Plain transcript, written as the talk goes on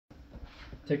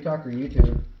TikTok or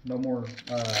YouTube, no more of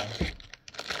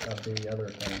the other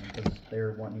thing, because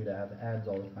they're wanting you to have ads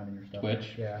all the time in your stuff.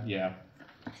 Twitch? Yeah. Yeah.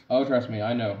 Oh, trust me,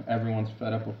 I know. Everyone's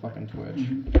fed up with fucking Twitch.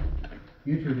 Mm-hmm.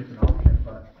 YouTube is an option,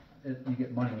 but you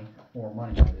get more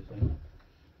money, obviously.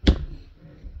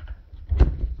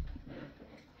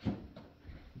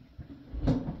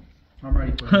 I'm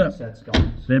ready for the sets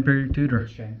going. Vampire Tutor.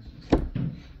 Shanks.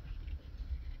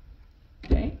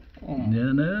 Okay. Oh.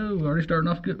 Yeah, no, we're already starting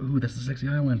off good. Ooh, that's the sexy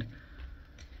island.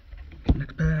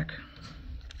 Next pack.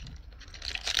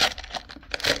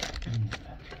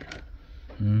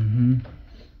 Mm-hmm.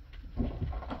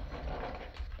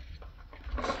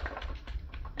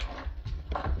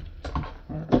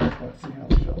 Alright, let's see how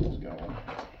the shuttle's going.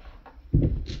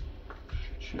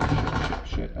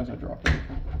 Shit, as I drop it.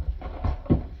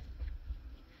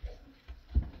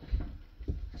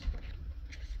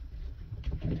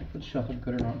 If it's shuffled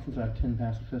good or not, since I have 10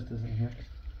 pacifistas in here.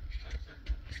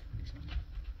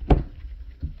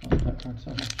 Oh, that card's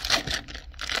so much.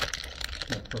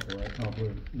 That's purple, right? Oh,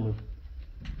 blue. Blue.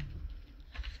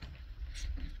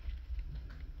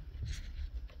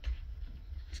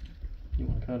 You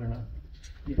want to cut or not?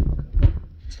 Yeah.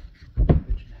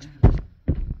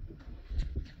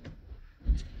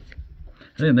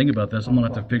 I didn't think about this. I'm gonna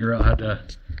have to figure out how to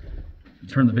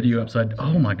turn the video upside.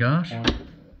 Oh my gosh.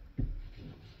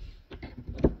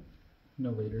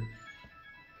 No leader.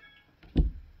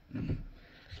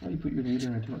 How do you put your leader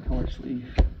in a different color sleeve?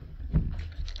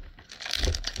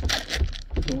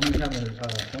 So when we have a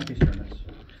One Piece tournaments,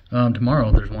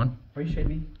 Tomorrow there's one. are you shading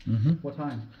me? Mm-hmm. What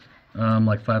time?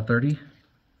 Like 5:30.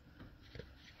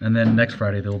 And then next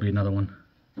Friday there will be another one.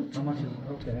 How much is it?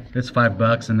 Okay. It's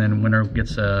 $5, and then winner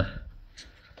gets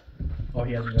Oh,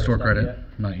 he hasn't got store it credit. yet?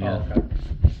 Not yet. Oh, okay.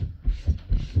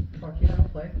 Fuck yeah, I'll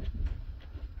play.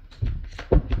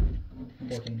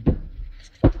 14.